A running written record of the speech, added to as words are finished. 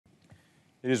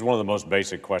It is one of the most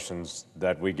basic questions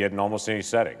that we get in almost any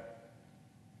setting.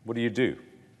 What do you do?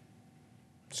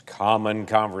 It's common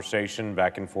conversation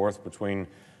back and forth between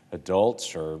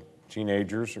adults or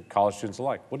teenagers or college students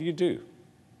alike. What do you do?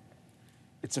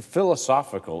 It's a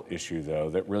philosophical issue,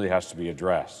 though, that really has to be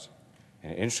addressed.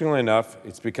 And interestingly enough,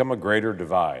 it's become a greater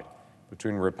divide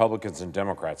between Republicans and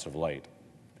Democrats of late.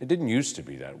 It didn't used to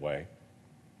be that way.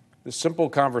 The simple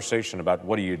conversation about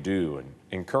what do you do and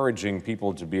encouraging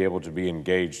people to be able to be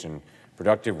engaged in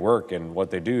productive work and what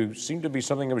they do seemed to be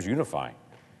something that was unifying.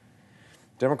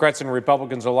 Democrats and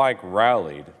Republicans alike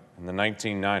rallied in the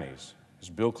 1990s as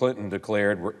Bill Clinton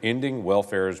declared, "We're ending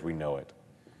welfare as we know it."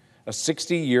 A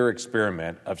 60-year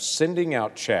experiment of sending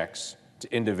out checks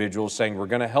to individuals saying we're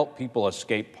going to help people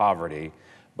escape poverty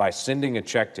by sending a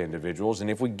check to individuals, and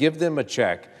if we give them a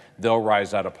check, they'll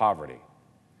rise out of poverty.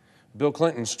 Bill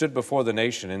Clinton stood before the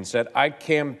nation and said, "I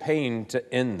campaigned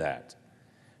to end that,"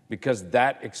 because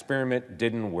that experiment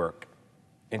didn't work.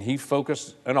 And he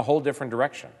focused in a whole different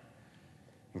direction,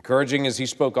 encouraging, as he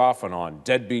spoke often on,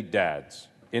 deadbeat dads,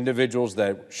 individuals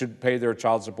that should pay their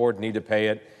child support, need to pay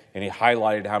it, and he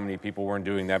highlighted how many people weren't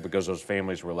doing that because those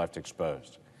families were left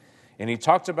exposed. And he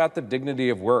talked about the dignity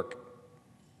of work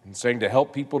and saying to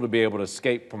help people to be able to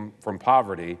escape from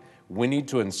poverty, we need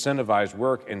to incentivize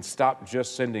work and stop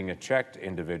just sending a check to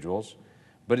individuals,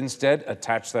 but instead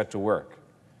attach that to work.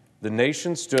 The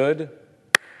nation stood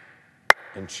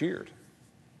and cheered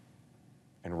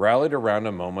and rallied around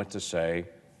a moment to say,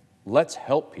 let's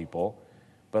help people,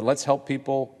 but let's help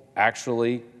people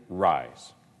actually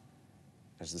rise.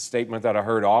 As the statement that I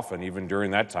heard often, even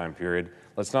during that time period,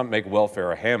 let's not make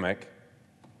welfare a hammock,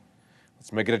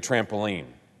 let's make it a trampoline,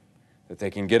 that they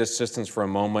can get assistance for a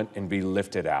moment and be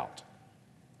lifted out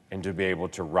and to be able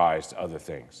to rise to other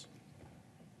things.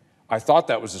 I thought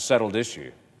that was a settled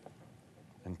issue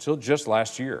until just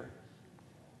last year.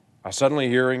 I suddenly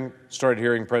started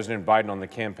hearing President Biden on the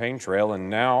campaign trail, and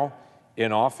now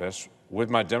in office with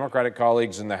my Democratic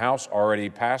colleagues in the House already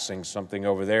passing something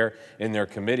over there in their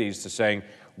committees to saying,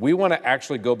 we want to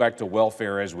actually go back to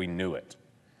welfare as we knew it.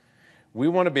 We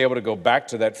want to be able to go back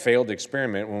to that failed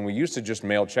experiment when we used to just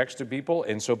mail checks to people,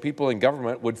 and so people in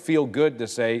government would feel good to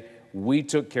say, we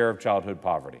took care of childhood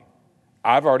poverty.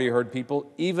 I've already heard people,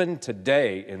 even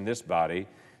today in this body,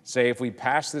 say if we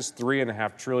pass this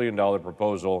 $3.5 trillion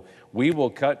proposal, we will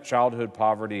cut childhood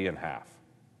poverty in half.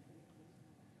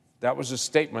 That was a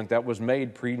statement that was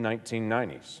made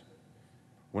pre-1990s,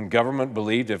 when government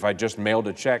believed if I just mailed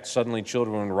a check, suddenly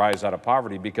children would rise out of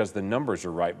poverty because the numbers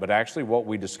are right. But actually what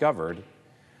we discovered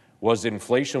was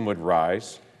inflation would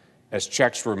rise as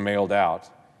checks were mailed out,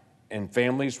 and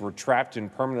families were trapped in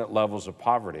permanent levels of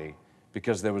poverty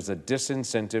because there was a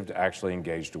disincentive to actually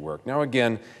engage to work. Now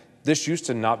again, this used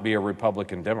to not be a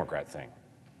Republican-Democrat thing.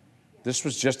 This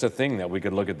was just a thing that we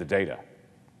could look at the data.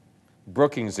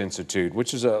 Brookings Institute,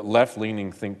 which is a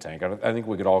left-leaning think tank, I think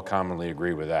we could all commonly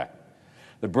agree with that.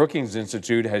 The Brookings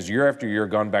Institute has year after year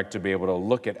gone back to be able to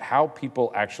look at how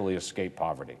people actually escape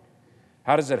poverty.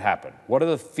 How does it happen? What are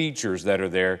the features that are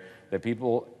there that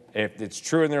people, if it's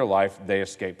true in their life, they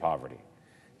escape poverty?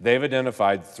 They've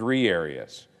identified 3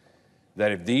 areas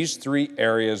that if these 3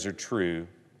 areas are true,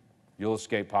 you'll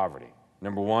escape poverty.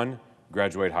 Number 1,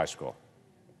 graduate high school.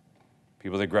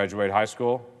 People that graduate high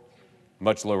school,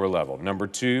 much lower level. Number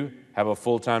 2, have a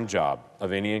full-time job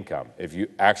of any income. If you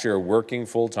actually are working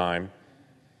full-time.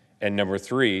 And number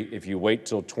 3, if you wait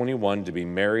till 21 to be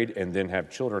married and then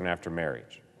have children after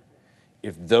marriage.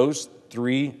 If those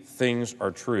 3 things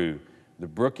are true, the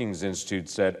Brookings Institute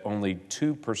said only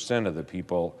 2% of the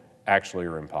people actually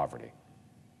are in poverty.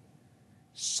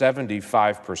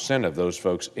 75% of those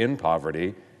folks in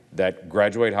poverty that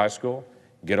graduate high school,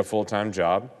 get a full-time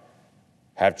job,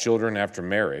 have children after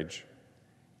marriage,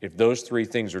 if those 3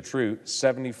 things are true,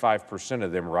 75%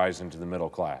 of them rise into the middle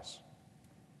class.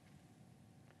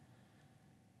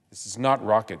 This is not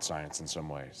rocket science in some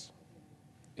ways.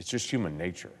 It's just human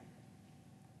nature.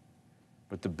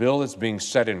 But the bill that's being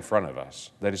set in front of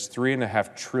us, that is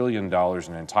 $3.5 trillion in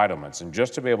entitlements, and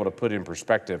just to be able to put in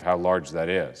perspective how large that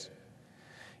is,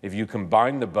 if you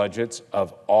combine the budgets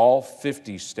of all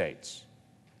 50 states,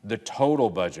 the total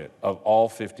budget of all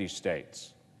 50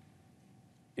 states,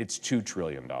 it's $2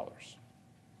 trillion.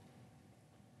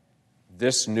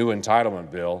 This new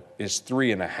entitlement bill is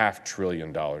 $3.5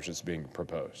 trillion that's being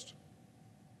proposed.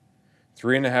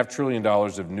 $3.5 trillion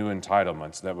of new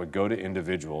entitlements that would go to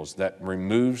individuals that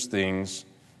removes things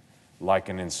like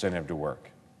an incentive to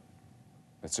work.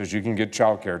 That says you can get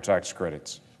child care tax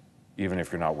credits even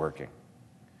if you're not working.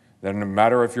 That no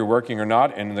matter if you're working or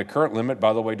not, and the current limit,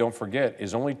 by the way, don't forget,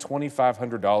 is only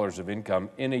 $2,500 of income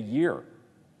in a year.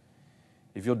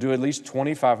 If you'll do at least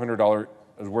 $2,500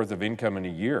 worth of income in a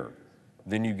year,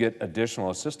 then you get additional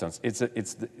assistance.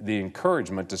 It's the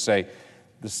encouragement to say,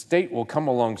 the state will come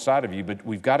alongside of you, but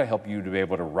we've got to help you to be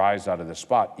able to rise out of this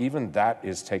spot. Even that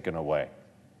is taken away.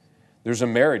 There's a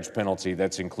marriage penalty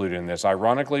that's included in this.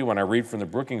 Ironically, when I read from the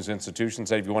Brookings Institution,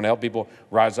 say if you want to help people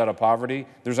rise out of poverty,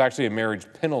 there's actually a marriage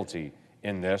penalty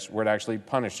in this where it actually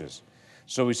punishes.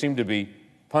 So we seem to be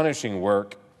punishing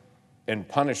work and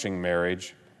punishing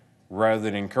marriage rather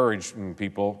than encouraging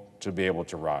people to be able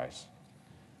to rise.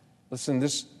 Listen,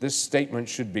 this statement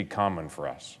should be common for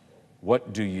us.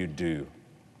 What do you do?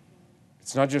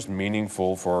 It's not just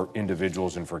meaningful for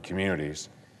individuals and for communities,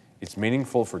 it's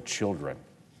meaningful for children.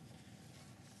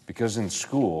 Because in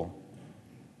school,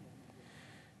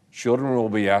 children will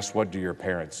be asked, what do your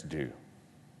parents do?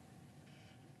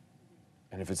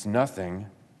 And if it's nothing,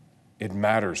 it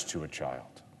matters to a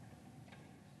child.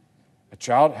 A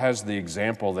child has the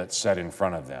example that's set in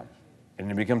front of them,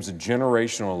 and it becomes a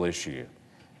generational issue.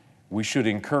 We should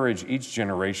encourage each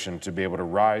generation to be able to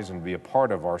rise and be a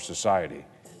part of our society,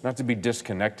 not to be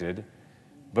disconnected,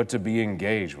 but to be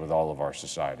engaged with all of our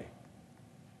society.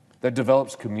 That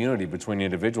develops community between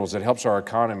individuals, that helps our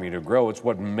economy to grow. It's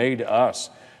what made us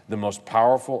the most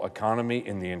powerful economy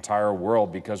in the entire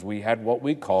world, because we had what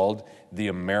we called the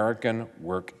American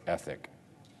work ethic.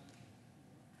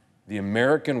 The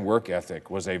American work ethic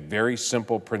was a very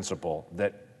simple principle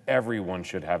that everyone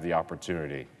should have the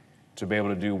opportunity to be able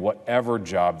to do whatever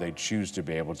job they choose to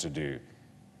be able to do,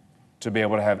 to be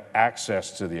able to have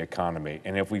access to the economy.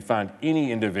 And if we find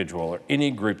any individual or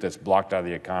any group that's blocked out of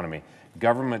the economy,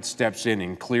 government steps in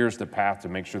and clears the path to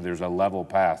make sure there's a level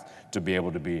path to be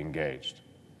able to be engaged,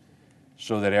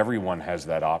 so that everyone has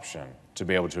that option to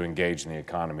be able to engage in the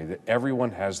economy, that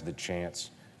everyone has the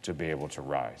chance to be able to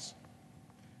rise.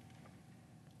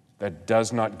 That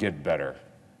does not get better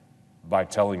by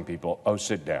telling people,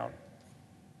 sit down.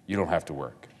 You don't have to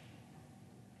work.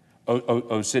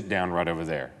 Sit down right over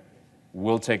there.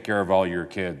 We'll take care of all your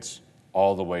kids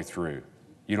all the way through.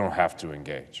 You don't have to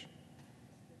engage.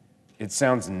 It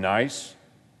sounds nice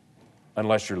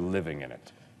unless you're living in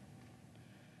it.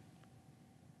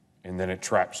 And then it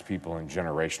traps people in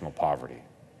generational poverty,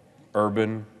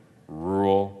 urban,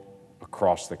 rural,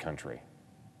 across the country.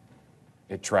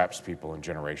 It traps people in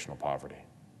generational poverty.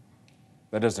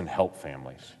 That doesn't help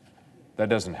families. That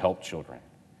doesn't help children.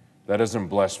 That doesn't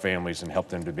bless families and help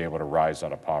them to be able to rise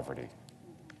out of poverty.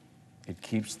 It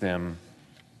keeps them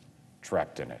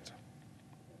trapped in it.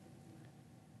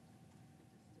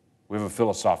 We have a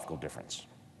philosophical difference.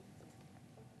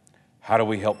 How do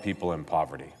we help people in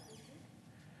poverty?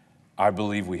 I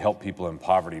believe we help people in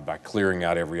poverty by clearing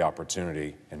out every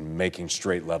opportunity and making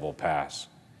straight level paths,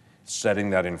 setting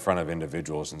that in front of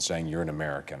individuals and saying, you're an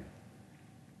American.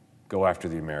 Go after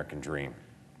the American dream.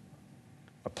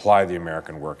 Apply the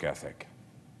American work ethic.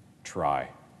 Try.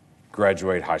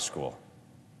 Graduate high school.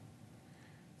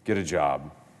 Get a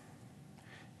job.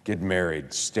 Get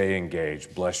married. Stay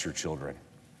engaged. Bless your children.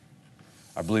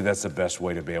 I believe that's the best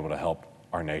way to be able to help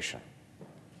our nation.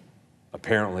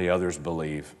 Apparently, others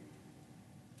believe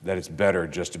that it's better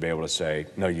just to be able to say,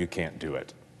 no, you can't do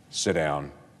it. Sit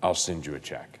down. I'll send you a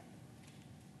check.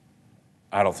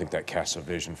 I don't think that casts a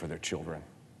vision for their children.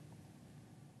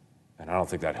 And I don't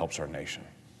think that helps our nation.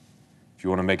 If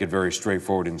you want to make it very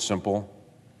straightforward and simple,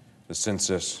 the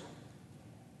census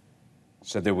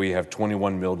said that we have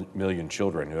 21 million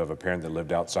children who have a parent that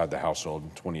lived outside the household in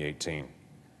 2018.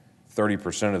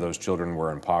 30% of those children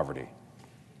were in poverty,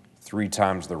 3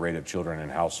 times the rate of children in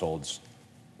households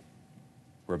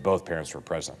where both parents were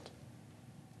present.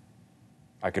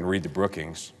 I can read the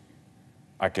Brookings,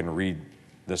 I can read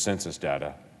the census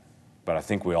data, but I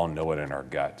think we all know it in our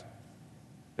gut,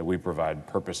 that we provide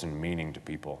purpose and meaning to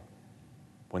people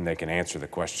when they can answer the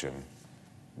question,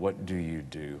 what do you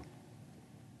do?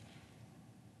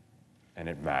 And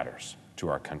it matters to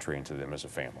our country and to them as a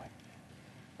family.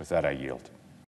 With that, I yield.